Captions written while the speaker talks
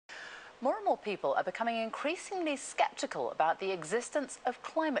More and more people are becoming increasingly sceptical about the existence of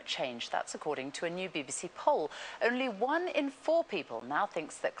climate change. That's according to a new BBC poll. Only 1 in 4 people now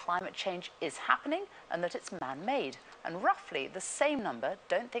thinks that climate change is happening and that it's man-made. And roughly the same number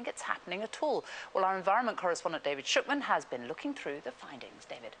don't think it's happening at all. Well, our environment correspondent David Shukman has been looking through the findings.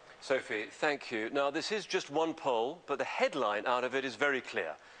 David. Sophie, thank you. Now, this is just one poll, but the headline out of it is very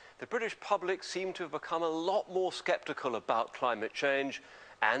clear. The British public seem to have become a lot more sceptical about climate change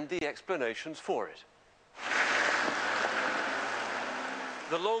and the explanations for it.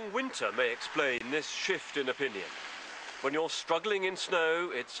 The long winter may explain this shift in opinion. When you're struggling in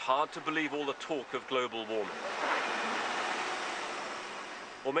snow, it's hard to believe all the talk of global warming.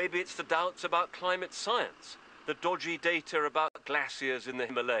 Or maybe it's the doubts about climate science, the dodgy data about glaciers in the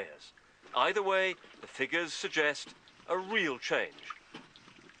Himalayas. Either way, the figures suggest a real change.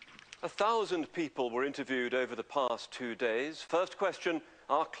 1,000 people were interviewed over the past 2 days. First question,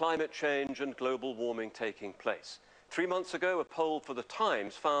 are climate change and global warming taking place? 3 months ago, a poll for The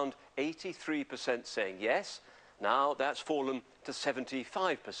Times found 83% saying yes. Now that's fallen to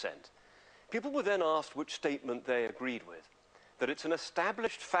 75%. People were then asked which statement they agreed with. That it's an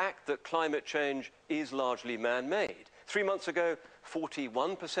established fact that climate change is largely man-made. 3 months ago,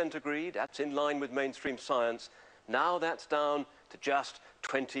 41% agreed. That's in line with mainstream science. Now that's down to just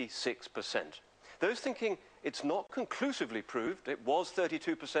 26%. Those thinking it's not conclusively proved, it was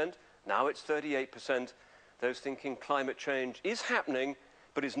 32%, now it's 38%. Those thinking climate change is happening,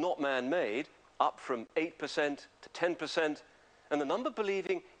 but is not man-made, up from 8% to 10%. And the number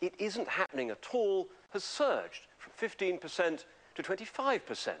believing it isn't happening at all has surged from 15% to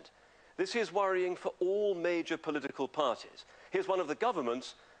 25%. This is worrying for all major political parties. Here's one of the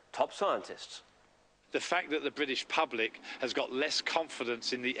government's top scientists. The fact that the British public has got less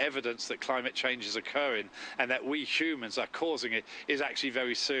confidence in the evidence that climate change is occurring and that we humans are causing it is actually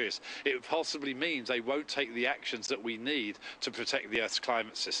very serious. It possibly means they won't take the actions that we need to protect the Earth's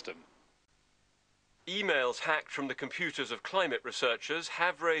climate system. Emails hacked from the computers of climate researchers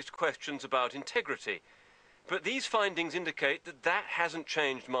have raised questions about integrity. But these findings indicate that that hasn't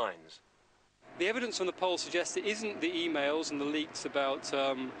changed minds. The evidence from the poll suggests it isn't the emails and the leaks about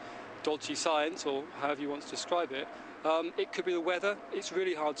dodgy science, or however you want to describe it. It could be the weather. It's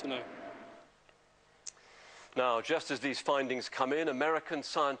really hard to know. Now, just as these findings come in, American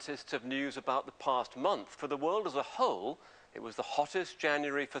scientists have news about the past month. For the world as a whole, it was the hottest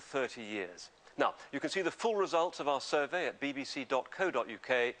January for 30 years. Now, you can see the full results of our survey at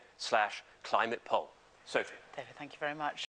bbc.co.uk/climate poll. Sophie. David, thank you very much.